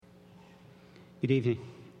Good evening.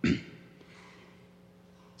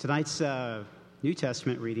 Tonight's New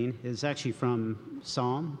Testament reading is actually from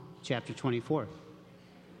Psalm chapter 24.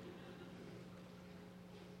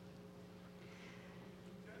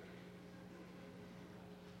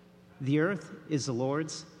 The earth is the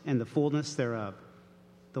Lord's and the fullness thereof,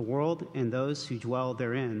 the world and those who dwell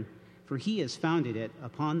therein, for he has founded it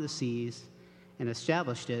upon the seas and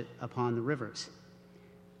established it upon the rivers.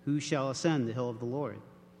 Who shall ascend the hill of the Lord?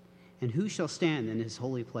 And who shall stand in his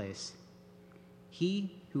holy place?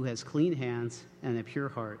 He who has clean hands and a pure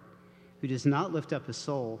heart, who does not lift up his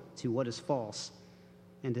soul to what is false,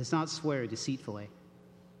 and does not swear deceitfully.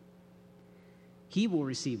 He will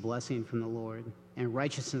receive blessing from the Lord and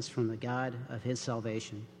righteousness from the God of his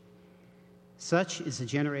salvation. Such is the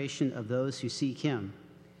generation of those who seek him,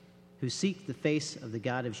 who seek the face of the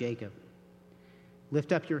God of Jacob.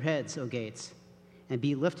 Lift up your heads, O gates, and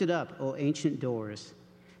be lifted up, O ancient doors,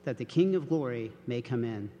 that the King of glory may come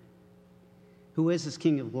in. Who is this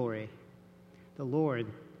King of glory? The Lord,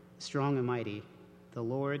 strong and mighty, the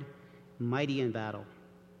Lord, mighty in battle.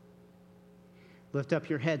 Lift up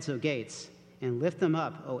your heads, O gates, and lift them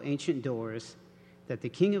up, O ancient doors, that the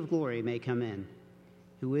King of glory may come in.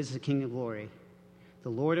 Who is the King of glory? The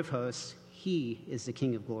Lord of hosts, he is the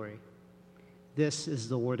King of glory. This is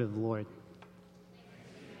the word of the Lord.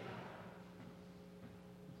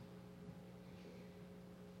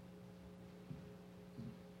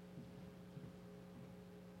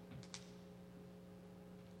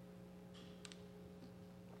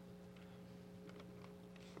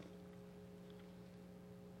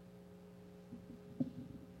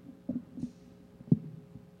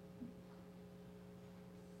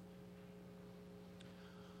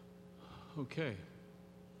 Okay,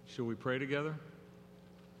 shall we pray together?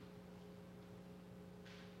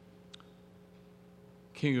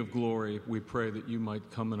 King of glory, we pray that you might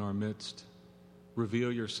come in our midst,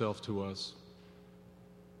 reveal yourself to us,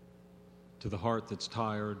 to the heart that's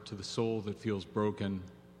tired, to the soul that feels broken,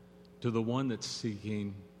 to the one that's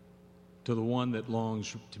seeking, to the one that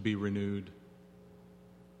longs to be renewed.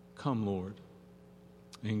 Come, Lord.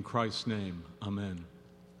 In Christ's name, amen.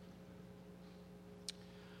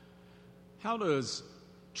 How does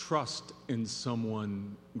trust in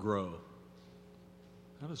someone grow?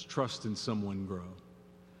 How does trust in someone grow?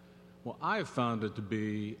 Well, I have found it to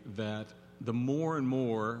be that the more and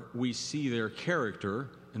more we see their character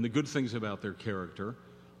and the good things about their character,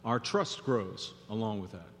 our trust grows along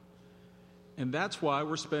with that. And that's why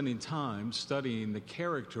we're spending time studying the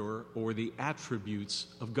character or the attributes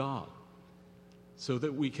of God, so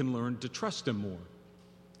that we can learn to trust him more.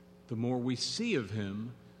 The more we see of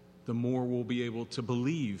him, the more we'll be able to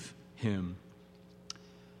believe him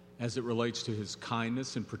as it relates to his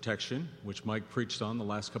kindness and protection, which Mike preached on the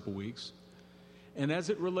last couple weeks, and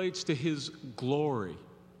as it relates to his glory,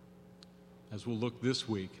 as we'll look this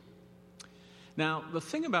week. Now, the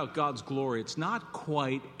thing about God's glory, it's not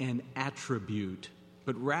quite an attribute,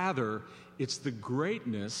 but rather it's the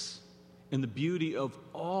greatness and the beauty of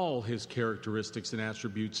all his characteristics and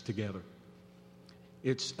attributes together.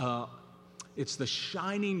 It's the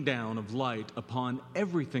shining down of light upon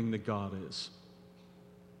everything that God is.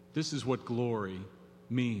 This is what glory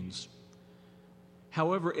means.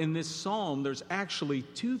 However, in this psalm, there's actually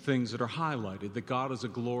two things that are highlighted: that God is a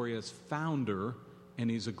glorious founder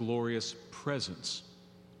and he's a glorious presence.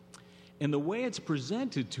 And the way it's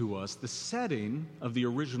presented to us, the setting of the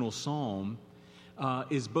original psalm,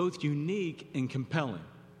 is both unique and compelling.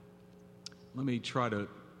 Let me try to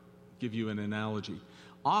give you an analogy.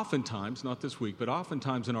 Oftentimes, not this week, but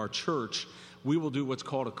oftentimes in our church, we will do what's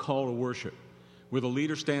called a call to worship, where the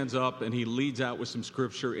leader stands up and he leads out with some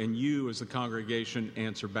scripture, and you, as the congregation,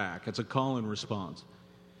 answer back. It's a call and response.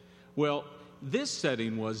 Well, this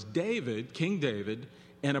setting was David, King David,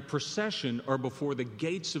 and a procession are before the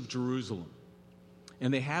gates of Jerusalem.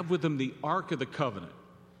 And they have with them the Ark of the Covenant.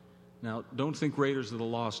 Now, don't think Raiders of the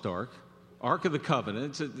Lost Ark. Ark of the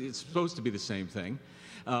Covenant, it's supposed to be the same thing.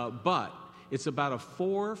 But it's about a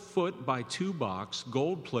 4-foot by 2 box,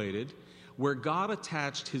 gold-plated, where God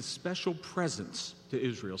attached his special presence to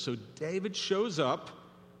Israel. So David shows up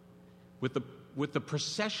with the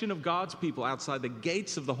procession of God's people outside the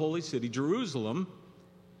gates of the holy city, Jerusalem,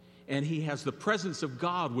 and he has the presence of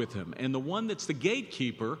God with him. And the one that's the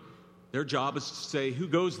gatekeeper, their job is to say who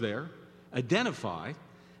goes there, identify.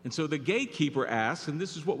 And so the gatekeeper asks, and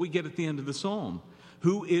this is what we get at the end of the psalm: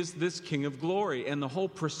 who is this King of glory? And the whole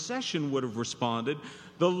procession would have responded,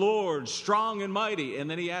 the Lord, strong and mighty. And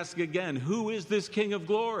then he asked again, who is this King of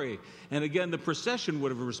glory? And again, the procession would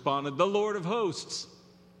have responded, the Lord of hosts.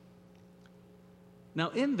 Now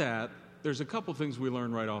in that, there's a couple things we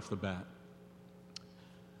learn right off the bat.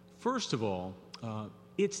 First of all,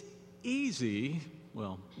 it's easy,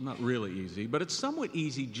 well, not really easy, but it's somewhat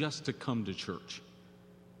easy just to come to church,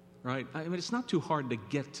 right? I mean, it's not too hard to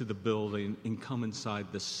get to the building and come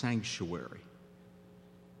inside the sanctuary.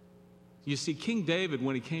 You see, King David,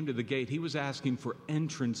 when he came to the gate, he was asking for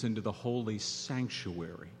entrance into the holy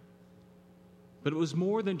sanctuary. But it was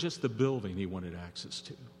more than just the building he wanted access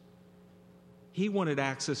to. He wanted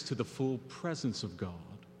access to the full presence of God.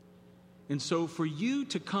 And so for you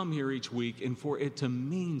to come here each week and for it to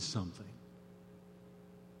mean something,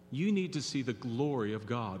 you need to see the glory of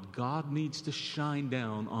God. God needs to shine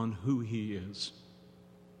down on who he is.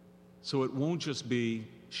 So it won't just be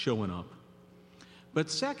showing up. But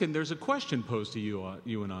second, there's a question posed to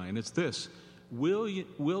you and I, and it's this. Will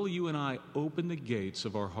you and I open the gates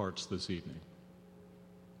of our hearts this evening?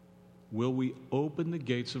 Will we open the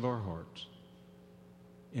gates of our hearts?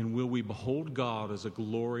 And will we behold God as a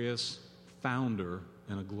glorious founder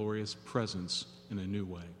and a glorious presence in a new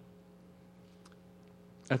way?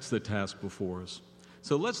 That's the task before us.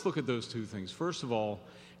 So let's look at those two things. First of all,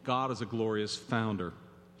 God is a glorious founder.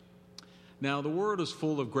 Now, the world is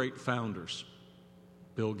full of great founders.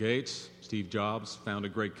 Bill Gates, Steve Jobs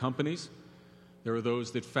founded great companies. There are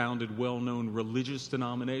those that founded well-known religious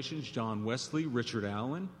denominations, John Wesley, Richard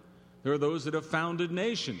Allen. There are those that have founded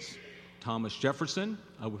nations, Thomas Jefferson.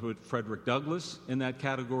 I would put Frederick Douglass in that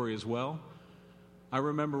category as well. I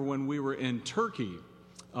remember when we were in Turkey,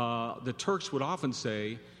 the Turks would often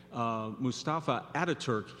say, Mustafa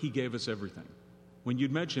Ataturk, he gave us everything. When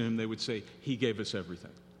you'd mention him, they would say, he gave us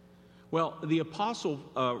everything. Well, the apostle,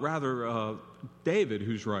 David,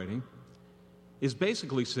 who's writing, is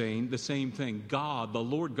basically saying the same thing. God, the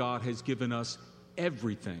Lord God, has given us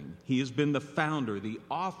everything. He has been the founder, the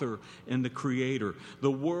author, and the creator.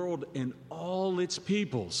 The world and all its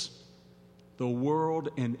peoples, the world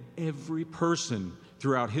and every person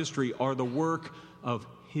throughout history are the work of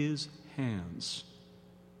his hands.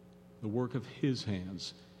 The work of his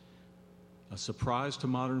hands. A surprise to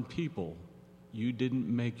modern people. You didn't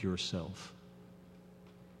make yourself.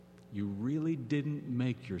 You really didn't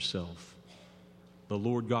make yourself. The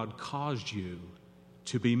Lord God caused you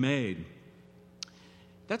to be made.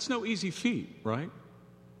 That's no easy feat, right?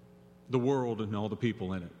 The world and all the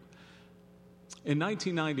people in it. In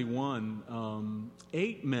 1991,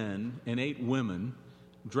 8 men and 8 women,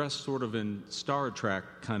 dressed sort of in Star Trek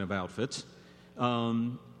kind of outfits,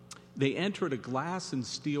 they entered a glass and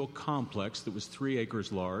steel complex that was 3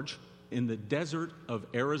 acres large in the desert of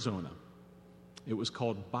Arizona. It was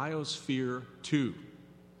called Biosphere 2.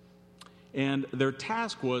 And their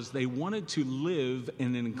task was they wanted to live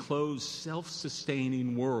in an enclosed,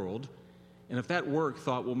 self-sustaining world. And if that worked,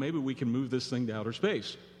 thought, well, maybe we can move this thing to outer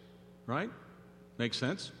space. Right? Makes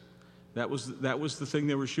sense? That was the thing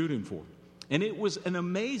they were shooting for. And it was an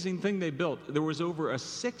amazing thing they built. There was over a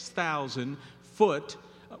 6,000-foot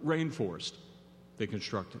rainforest they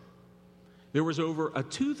constructed. There was over a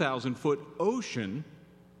 2,000-foot ocean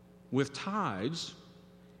with tides,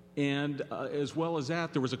 and as well as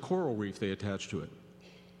that, there was a coral reef they attached to it.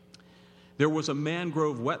 There was a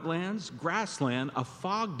mangrove wetlands, grassland, a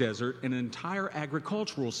fog desert, and an entire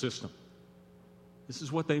agricultural system. This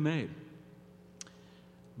is what they made.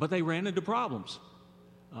 But they ran into problems.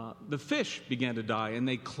 The fish began to die, and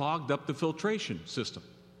they clogged up the filtration system.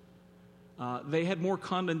 They had more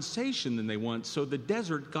condensation than they wanted, so the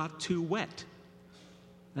desert got too wet.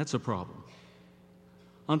 That's a problem.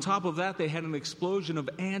 On top of that, they had an explosion of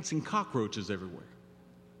ants and cockroaches everywhere.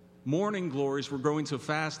 Morning glories were growing so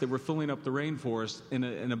fast they were filling up the rainforest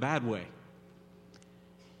in a bad way.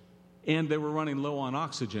 And they were running low on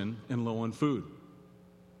oxygen and low on food.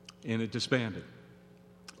 And it disbanded.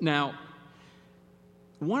 Now,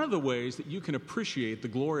 one of the ways that you can appreciate the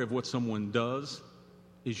glory of what someone does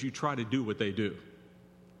is you try to do what they do.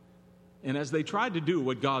 And as they tried to do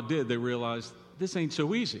what God did, they realized this ain't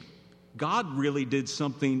so easy. God really did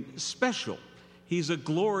something special. He's a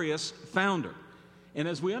glorious founder. And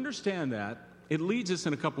as we understand that, it leads us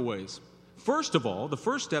in a couple ways. First of all, the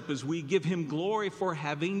first step is we give him glory for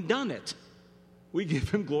having done it. We give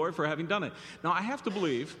him glory for having done it. Now, I have to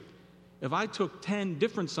believe if I took 10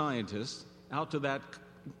 different scientists out to that,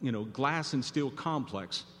 glass and steel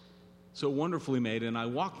complex, so wonderfully made, and I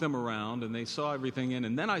walked them around and they saw everything in,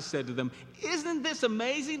 and then I said to them, isn't this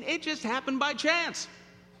amazing? It just happened by chance.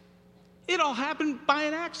 It all happened by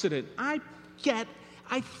an accident. I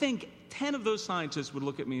think 10 of those scientists would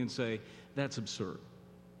look at me and say, that's absurd.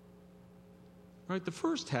 Right? The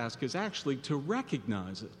first task is actually to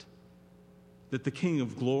recognize it, that the King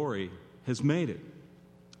of Glory has made it.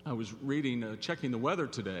 I was checking the weather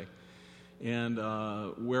today, and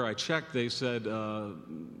where I checked, they said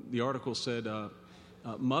the article said,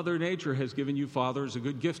 Mother Nature has given you fathers a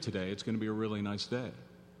good gift today. It's going to be a really nice day.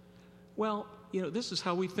 Well, this is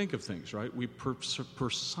how we think of things, right? We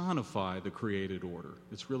personify the created order.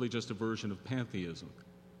 It's really just a version of pantheism.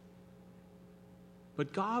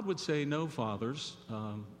 But God would say, no, fathers,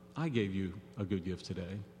 I gave you a good gift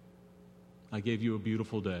today. I gave you a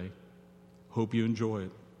beautiful day. Hope you enjoy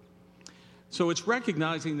it. So it's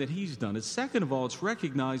recognizing that he's done it. Second of all, it's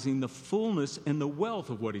recognizing the fullness and the wealth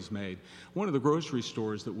of what he's made. One of the grocery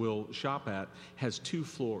stores that we'll shop at has 2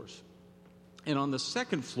 floors. And on the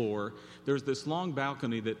second floor, there's this long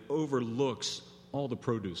balcony that overlooks all the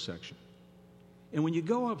produce section. And when you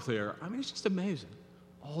go up there, it's just amazing.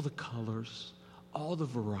 All the colors, all the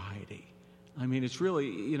variety. It's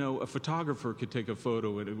really, a photographer could take a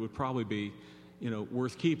photo and it would probably be,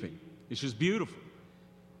 worth keeping. It's just beautiful.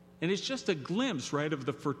 And it's just a glimpse, right, of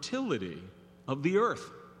the fertility of the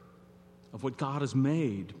earth, of what God has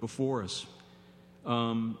made before us.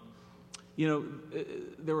 There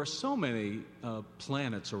are so many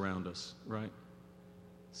planets around us, right?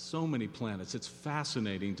 So many planets. It's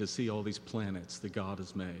fascinating to see all these planets that God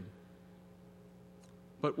has made.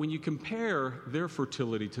 But when you compare their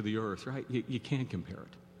fertility to the earth, right, you can't compare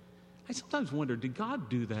it. I sometimes wonder, did God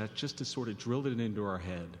do that just to sort of drill it into our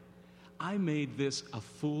head? I made this a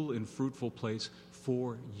full and fruitful place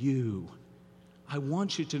for you. I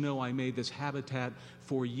want you to know I made this habitat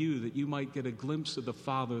for you, that you might get a glimpse of the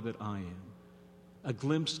Father that I am, a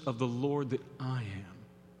glimpse of the Lord that I am.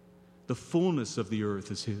 The fullness of the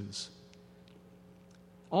earth is his.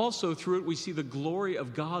 Also, through it, we see the glory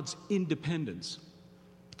of God's independence.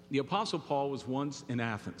 The Apostle Paul was once in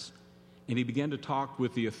Athens, and he began to talk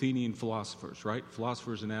with the Athenian philosophers, right?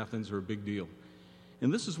 Philosophers in Athens are a big deal.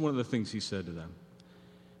 And this is one of the things he said to them.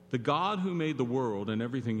 The God who made the world and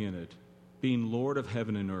everything in it, being Lord of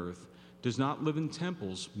heaven and earth, does not live in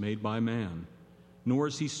temples made by man, nor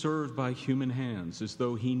is he served by human hands as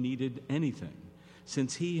though he needed anything,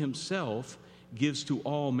 since he himself gives to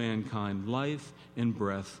all mankind life and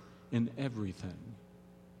breath and everything.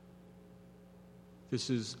 This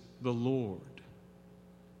is the Lord.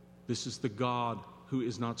 This is the God who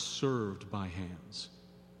is not served by hands.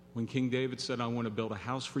 When King David said, I want to build a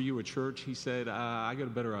house for you, a church, he said, I got a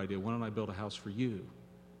better idea. Why don't I build a house for you?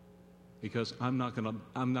 Because I'm not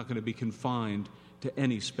going to be confined to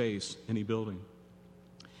any space, any building.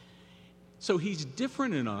 So he's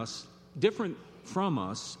different from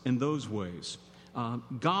us in those ways.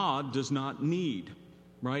 God does not need,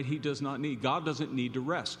 right? He does not need. God doesn't need to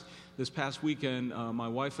rest. This past weekend, my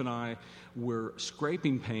wife and I were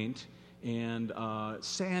scraping paint and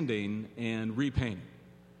sanding and repainting.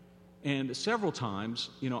 And several times,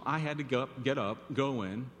 I had to get up, go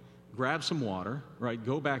in, grab some water, right,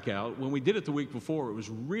 go back out. When we did it the week before, it was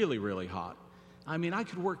really, really hot. I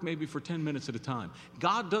could work maybe for 10 minutes at a time.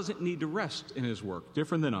 God doesn't need to rest in his work,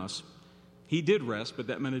 different than us. He did rest, but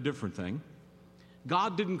that meant a different thing.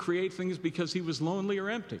 God didn't create things because he was lonely or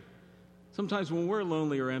empty. Sometimes when we're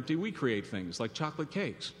lonely or empty, we create things like chocolate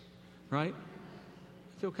cakes, right?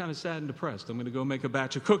 I feel kind of sad and depressed. I'm going to go make a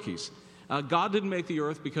batch of cookies. God didn't make the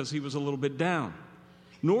earth because he was a little bit down,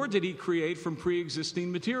 nor did he create from pre-existing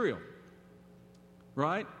material,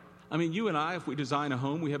 right? You and I, if we design a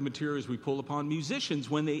home, we have materials we pull upon. Musicians,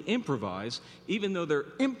 when they improvise, even though they're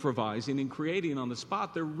improvising and creating on the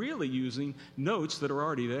spot, they're really using notes that are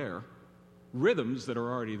already there, rhythms that are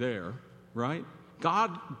already there, right?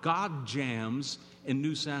 God jams and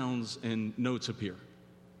new sounds and notes appear.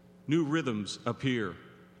 New rhythms appear.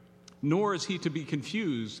 Nor is he to be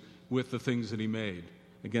confused with the things that he made.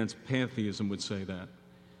 Against pantheism would say that.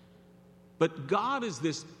 But God is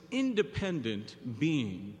this independent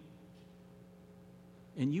being,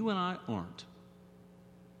 and you and I aren't.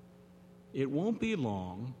 It won't be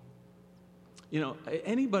long.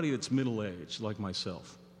 Anybody that's middle-aged like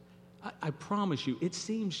myself, I promise you, it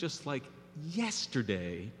seems just like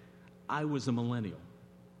yesterday I was a millennial.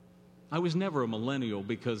 I was never a millennial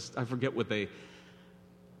because I forget what I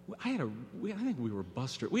think we were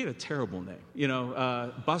Buster. We had a terrible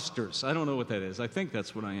name, Busters. I don't know what that is. I think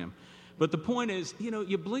that's what I am. But the point is,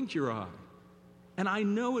 you blink your eye. And I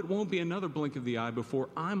know it won't be another blink of the eye before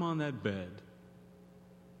I'm on that bed,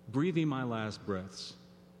 breathing my last breaths,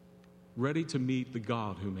 ready to meet the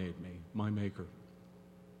God who made me, my maker.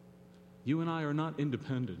 You and I are not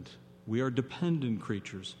independent. We are dependent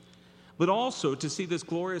creatures. But also, to see this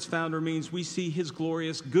glorious founder means we see his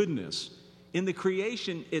glorious goodness. In the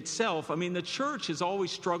creation itself, the church has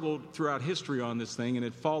always struggled throughout history on this thing, and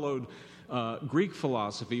it followed Greek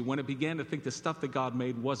philosophy, when it began to think the stuff that God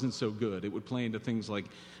made wasn't so good. It would play into things like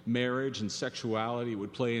marriage and sexuality. It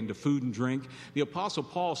would play into food and drink. The Apostle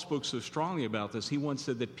Paul spoke so strongly about this. He once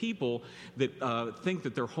said that people that think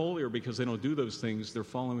that they're holier because they don't do those things, they're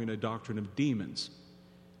following a doctrine of demons.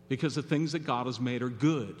 Because the things that God has made are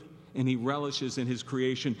good, and he relishes in his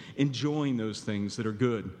creation enjoying those things that are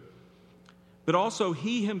good. But also,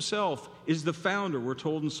 he himself is the founder, we're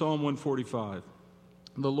told in Psalm 145.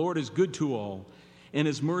 The Lord is good to all, and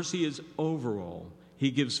his mercy is over all.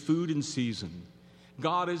 He gives food in season.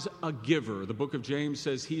 God is a giver. The book of James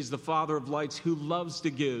says he's the Father of lights who loves to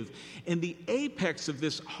give. And the apex of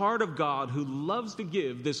this heart of God who loves to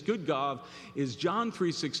give, this good God, is John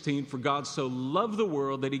 3:16, for God so loved the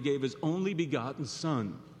world that he gave his only begotten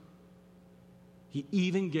Son. He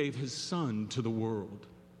even gave his Son to the world,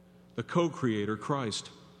 the co-creator, Christ.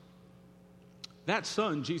 That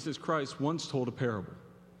Son, Jesus Christ, once told a parable.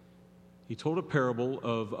 He told a parable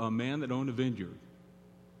of a man that owned a vineyard.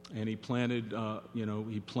 And he planted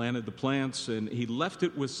the plants, and he left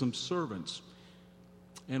it with some servants.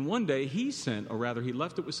 And one day he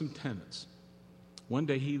left it with some tenants. One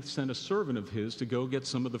day he sent a servant of his to go get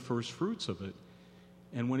some of the first fruits of it.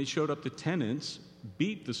 And when he showed up, the tenants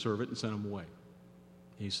beat the servant and sent him away.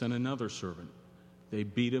 He sent another servant. They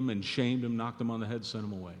beat him and shamed him, knocked him on the head, sent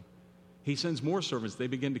him away. He sends more servants. They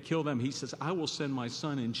begin to kill them. He says, I will send my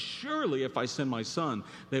son, and surely if I send my son,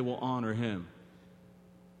 they will honor him.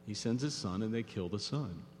 He sends his son, and they kill the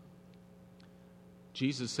son.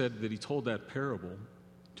 Jesus said that he told that parable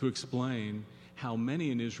to explain how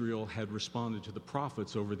many in Israel had responded to the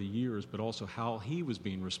prophets over the years, but also how he was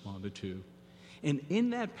being responded to. And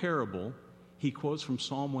in that parable, he quotes from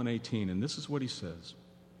Psalm 118, and this is what he says.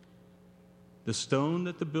 The stone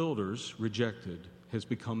that the builders rejected has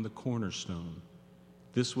become the cornerstone.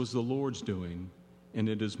 This was the Lord's doing, and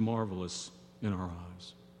it is marvelous in our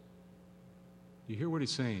eyes. You hear what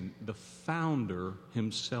he's saying? The founder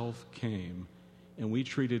himself came, and we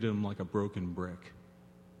treated him like a broken brick.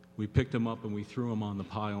 We picked him up and we threw him on the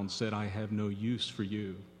pile and said, I have no use for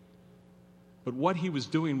you. But what he was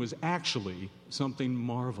doing was actually something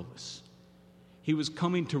marvelous. He was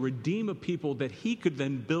coming to redeem a people that he could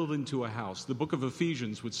then build into a house. The book of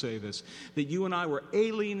Ephesians would say this, that you and I were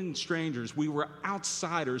alien and strangers. We were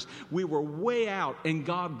outsiders. We were way out, and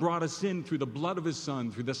God brought us in through the blood of his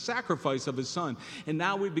Son, through the sacrifice of his Son. And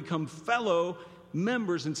now we've become fellow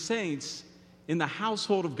members and saints in the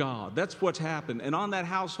household of God. That's what's happened. And on that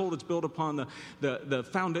household, it's built upon the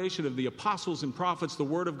foundation of the apostles and prophets, the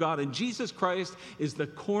Word of God. And Jesus Christ is the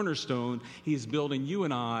cornerstone. He's building you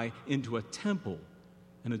and I into a temple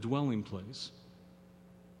and a dwelling place.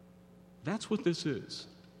 That's what this is.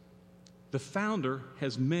 The founder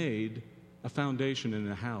has made a foundation in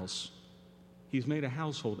a house. He's made a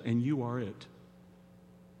household, and you are it.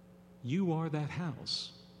 You are that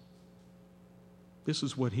house. This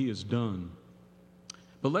is what he has done.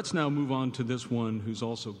 But let's now move on to this one who's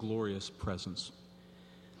also glorious presence.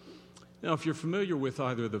 Now, if you're familiar with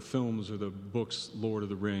either the films or the books, Lord of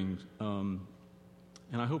the Rings, and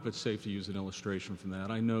I hope it's safe to use an illustration from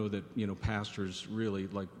that. I know that, pastors really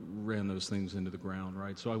ran those things into the ground,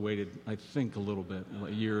 right? So I waited, I think, a little bit,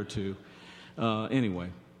 a year or two. Anyway.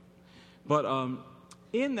 But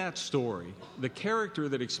in that story, the character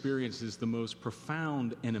that experiences the most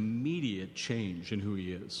profound and immediate change in who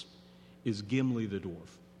he is Gimli the dwarf.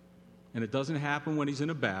 And it doesn't happen when he's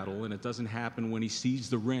in a battle, and it doesn't happen when he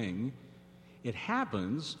sees the ring. It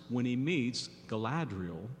happens when he meets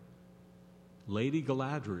Galadriel, Lady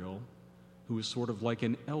Galadriel, who is sort of like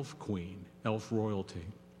an elf queen, elf royalty.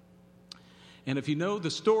 And if you know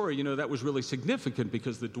the story, that was really significant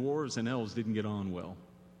because the dwarves and elves didn't get on well.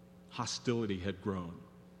 Hostility had grown.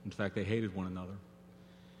 In fact, they hated one another.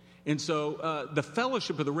 And so the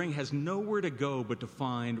Fellowship of the Ring has nowhere to go but to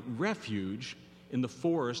find refuge in the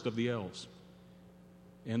forest of the elves.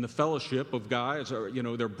 And the Fellowship of guys are,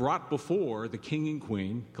 they're brought before the king and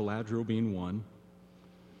queen, Galadriel being one.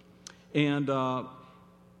 And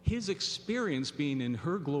his experience being in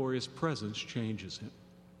her glorious presence changes him.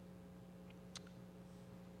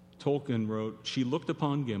 Tolkien wrote, she looked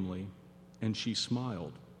upon Gimli, and she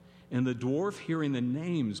smiled. And the dwarf, hearing the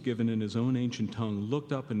names given in his own ancient tongue,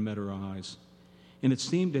 looked up and met her eyes. And it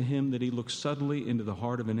seemed to him that he looked suddenly into the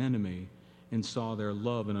heart of an enemy and saw their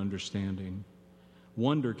love and understanding.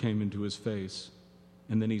 Wonder came into his face,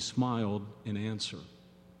 and then he smiled in answer.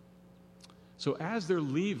 So as they're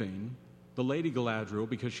leaving, the Lady Galadriel,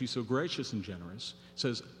 because she's so gracious and generous,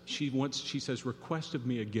 says, request of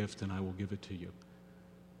me a gift, and I will give it to you.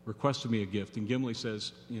 Request of me a gift. And Gimli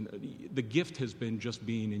says, the gift has been just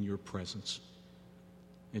being in your presence.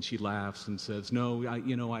 And she laughs and says, no,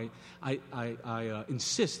 I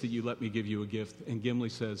insist that you let me give you a gift. And Gimli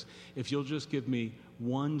says, if you'll just give me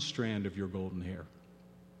one strand of your golden hair.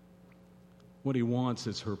 What he wants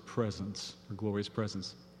is her presence, her glorious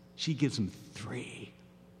presence. She gives him 3.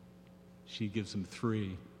 She gives him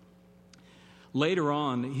 3. Later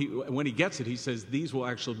on, when he gets it, he says, these will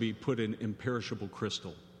actually be put in imperishable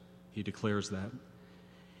crystal. He declares that.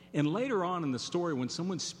 And later on in the story, when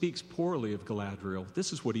someone speaks poorly of Galadriel,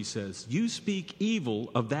 this is what he says: you speak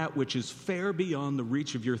evil of that which is fair beyond the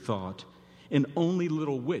reach of your thought, and only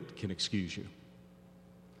little wit can excuse you.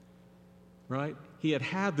 Right? He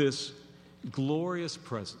had this glorious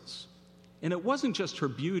presence. And it wasn't just her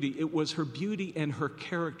beauty, it was her beauty and her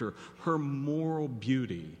character, her moral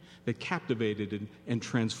beauty that captivated and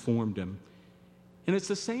transformed him. And it's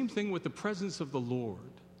the same thing with the presence of the Lord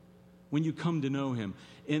when you come to know him.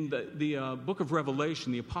 In the book of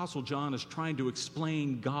Revelation, the Apostle John is trying to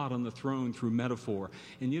explain God on the throne through metaphor.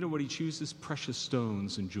 And you know what he chooses? Precious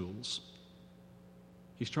stones and jewels.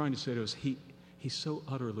 He's trying to say to us, he's so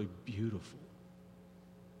utterly beautiful.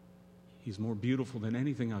 He's more beautiful than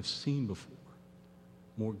anything I've seen before,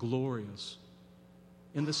 more glorious.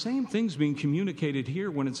 And the same thing's being communicated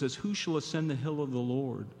here when it says, who shall ascend the hill of the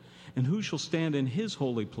Lord? And who shall stand in his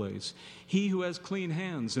holy place? He who has clean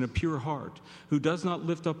hands and a pure heart, who does not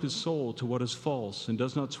lift up his soul to what is false and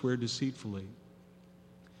does not swear deceitfully.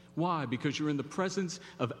 Why? Because you're in the presence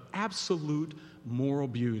of absolute moral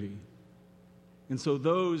beauty. And so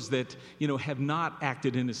those that, have not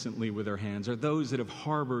acted innocently with their hands, or those that have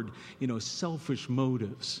harbored, selfish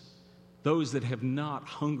motives, those that have not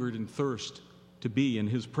hungered and thirst to be in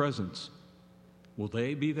his presence, will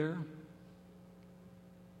they be there?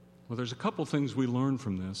 Well, there's a couple things we learn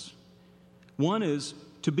from this. One is,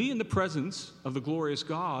 to be in the presence of the glorious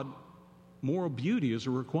God, moral beauty is a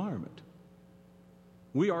requirement.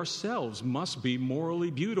 We ourselves must be morally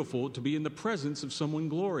beautiful to be in the presence of someone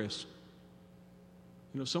glorious.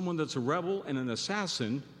 Someone that's a rebel and an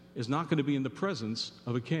assassin is not going to be in the presence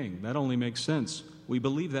of a king. That only makes sense. We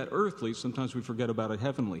believe that earthly, sometimes we forget about it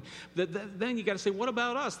heavenly. Then you got to say, what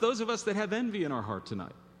about us? Those of us that have envy in our heart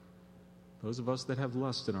tonight. Those of us that have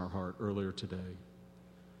lust in our heart earlier today.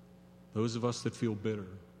 Those of us that feel bitter.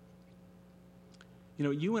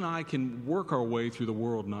 You and I can work our way through the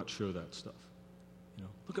world and not show that stuff.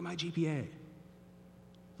 Look at my GPA.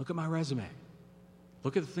 Look at my resume.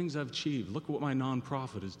 Look at the things I've achieved. Look at what my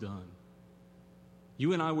nonprofit has done.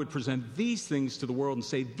 You and I would present these things to the world and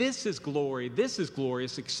say, this is glory, this is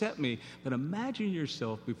glorious, accept me. But imagine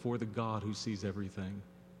yourself before the God who sees everything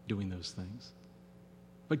doing those things.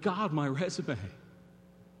 But God, my resume.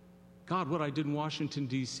 God, what I did in Washington,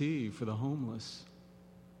 D.C. for the homeless.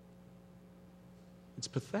 It's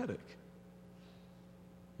pathetic.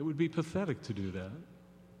 It would be pathetic to do that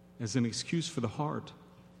as an excuse for the heart.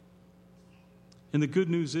 And the good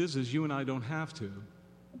news is you and I don't have to.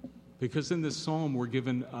 Because in this psalm, we're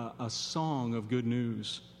given a song of good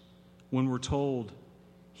news when we're told,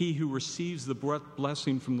 he who receives the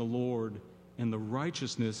blessing from the Lord and the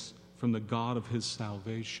righteousness from the God of his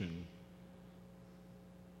salvation.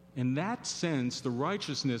 In that sense, the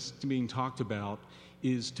righteousness being talked about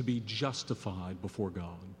is to be justified before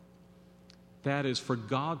God. That is, for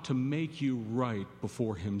God to make you right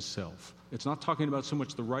before himself. It's not talking about so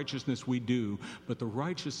much the righteousness we do, but the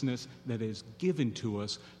righteousness that is given to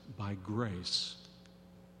us by grace,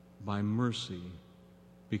 by mercy,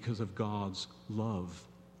 because of God's love.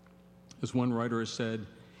 As one writer has said,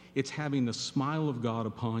 it's having the smile of God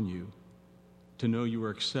upon you to know you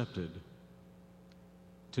are accepted,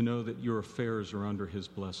 to know that your affairs are under his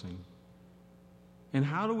blessing. And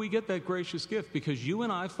how do we get that gracious gift? Because you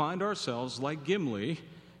and I find ourselves, like Gimli,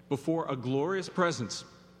 before a glorious presence.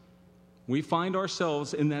 We find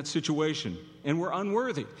ourselves in that situation, and we're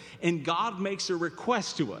unworthy. And God makes a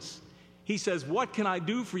request to us. He says, what can I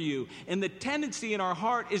do for you? And the tendency in our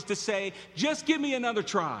heart is to say, just give me another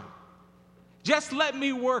try. Just let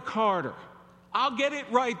me work harder. I'll get it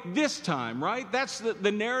right this time, right? That's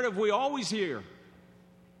the narrative we always hear.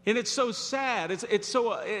 And it's so sad.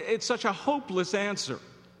 It's such a hopeless answer.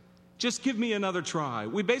 Just give me another try.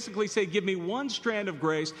 We basically say, give me one strand of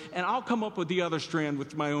grace, and I'll come up with the other strand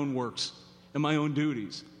with my own works and my own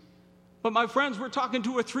duties. But my friends, we're talking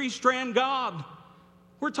to a 3-strand God.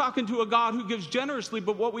 We're talking to a God who gives generously,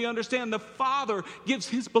 but what we understand, the Father gives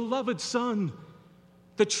his beloved Son,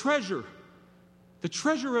 the treasure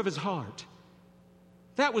of his heart.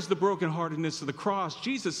 That was the brokenheartedness of the cross.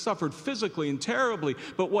 Jesus suffered physically and terribly,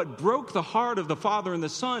 but what broke the heart of the Father and the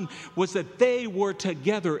Son was that they were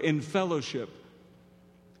together in fellowship.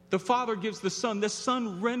 The Father gives the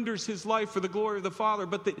Son renders his life for the glory of the Father,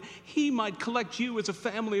 but that he might collect you as a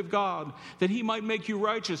family of God, that he might make you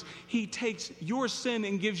righteous. He takes your sin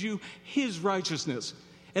and gives you his righteousness.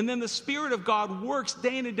 And then the Spirit of God works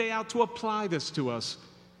day in and day out to apply this to us.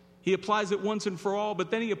 He applies it once and for all,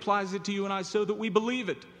 but then he applies it to you and I so that we believe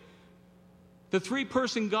it. The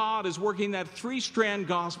three-person God is working that three-strand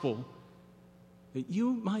gospel that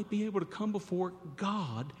you might be able to come before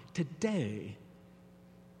God today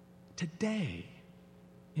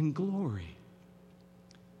in glory.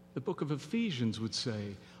 The book of Ephesians would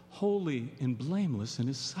say, holy and blameless in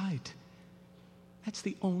his sight. That's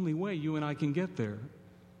the only way you and I can get there.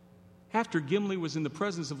 After Gimli was in the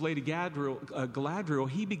presence of Lady Galadriel,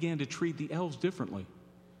 he began to treat the elves differently.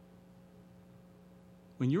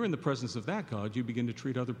 When you're in the presence of that God, you begin to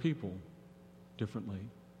treat other people differently.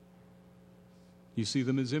 You see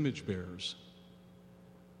them as image bearers.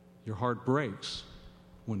 Your heart breaks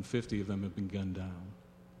when 50 of them have been gunned down.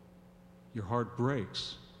 Your heart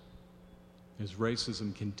breaks as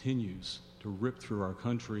racism continues to rip through our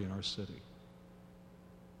country and our city.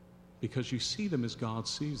 Because you see them as God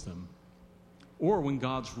sees them. Or when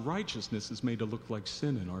God's righteousness is made to look like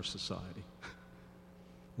sin in our society.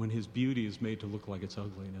 When his beauty is made to look like its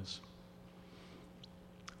ugliness.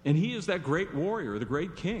 And he is that great warrior, the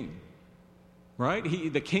great king. Right?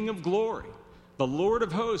 The King of glory, the Lord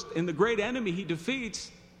of hosts, and the great enemy he defeats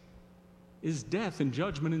is death and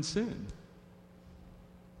judgment and sin.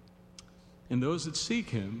 And those that seek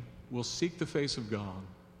him will seek the face of God.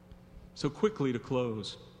 So quickly to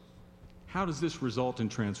close, how does this result in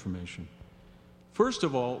transformation? First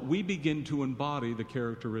of all, we begin to embody the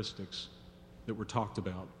characteristics that were talked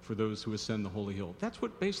about for those who ascend the holy hill. That's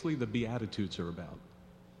what basically the Beatitudes are about.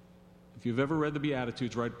 If you've ever read the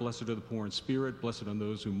Beatitudes, right? Blessed are the poor in spirit, blessed are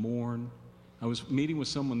those who mourn. I was meeting with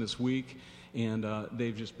someone this week, and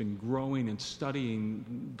they've just been growing and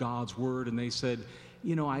studying God's word, and they said,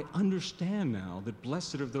 I understand now that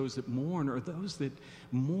blessed are those that mourn, or those that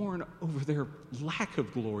mourn over their lack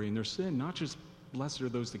of glory and their sin, not just blessed are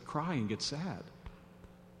those that cry and get sad.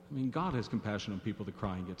 I mean, God has compassion on people that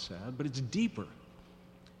cry and get sad, but it's deeper.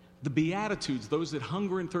 The Beatitudes, those that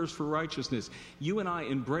hunger and thirst for righteousness, you and I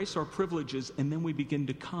embrace our privileges, and then we begin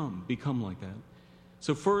to become like that.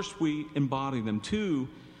 So first, we embody them. Two,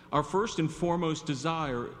 our first and foremost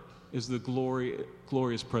desire is the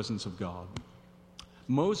glorious presence of God.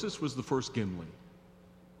 Moses was the first Gimli.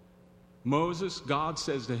 Moses, God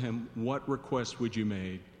says to him, what request would you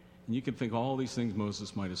make? And you can think all these things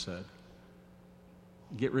Moses might have said.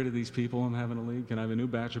 Get rid of these people I'm having to leave. Can I have a new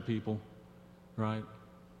batch of people? Right?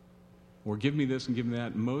 Or give me this and give me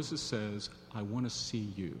that. And Moses says, I want to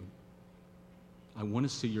see you. I want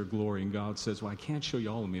to see your glory. And God says, well, I can't show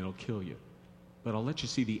you all of me. It'll kill you. But I'll let you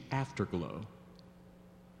see the afterglow.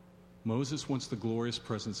 Moses wants the glorious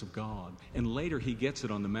presence of God. And later he gets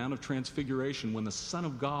it on the Mount of Transfiguration when the Son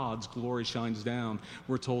of God's glory shines down.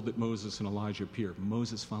 We're told that Moses and Elijah appear.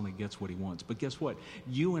 Moses finally gets what he wants. But guess what?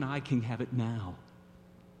 You and I can have it now.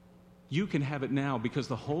 You can have it now because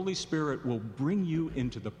the Holy Spirit will bring you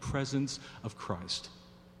into the presence of Christ,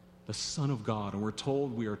 the Son of God. And we're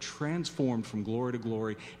told we are transformed from glory to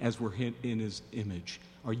glory as we're in his image.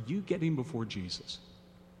 Are you getting before Jesus?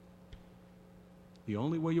 The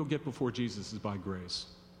only way you'll get before Jesus is by grace.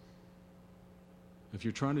 If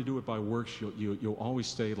you're trying to do it by works, you'll always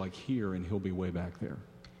stay like here and he'll be way back there.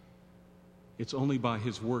 It's only by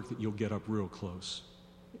his work that you'll get up real close.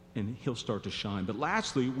 And he'll start to shine. But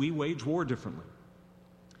lastly, we wage war differently.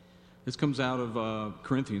 This comes out of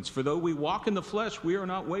Corinthians. For though we walk in the flesh, we are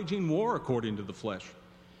not waging war according to the flesh.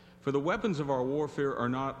 For the weapons of our warfare are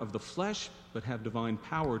not of the flesh, but have divine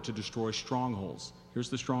power to destroy strongholds. Here's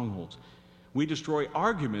the strongholds. We destroy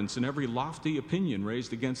arguments and every lofty opinion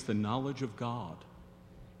raised against the knowledge of God,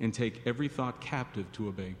 and take every thought captive to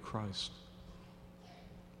obey Christ.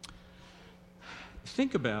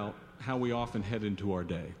 Think about how we often head into our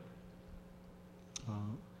day.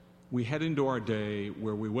 We head into our day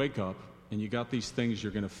where we wake up and you got these things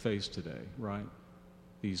you're going to face today, right?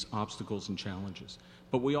 These obstacles and challenges.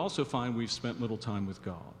 But we also find we've spent little time with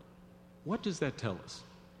God. What does that tell us?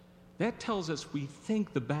 That tells us we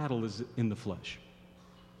think the battle is in the flesh.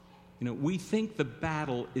 We think the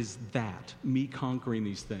battle is that, me conquering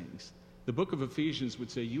these things. The book of Ephesians would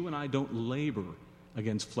say you and I don't labor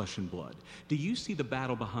against flesh and blood. Do you see the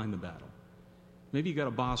battle behind the battle? Maybe you got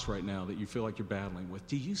a boss right now that you feel like you're battling with.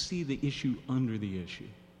 Do you see the issue under the issue?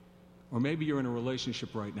 Or maybe you're in a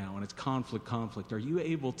relationship right now and it's conflict. Are you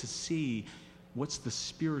able to see what's the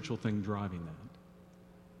spiritual thing driving that?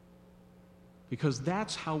 Because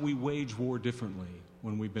that's how we wage war differently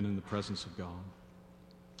when we've been in the presence of God.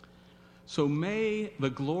 So may the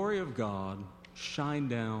glory of God shine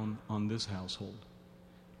down on this household.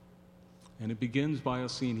 And it begins by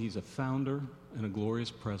us seeing he's a founder and a glorious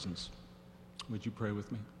presence. Would you pray with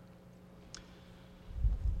me?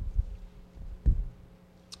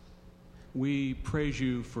 We praise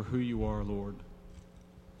you for who you are, Lord.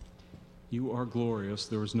 You are glorious.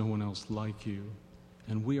 There is no one else like you.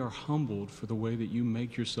 And we are humbled for the way that you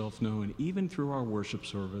make yourself known, even through our worship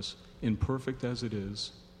service, imperfect as it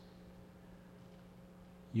is.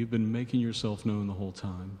 You've been making yourself known the whole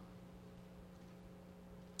time.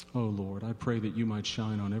 Oh, Lord, I pray that you might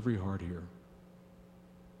shine on every heart here.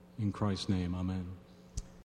 In Christ's name, amen.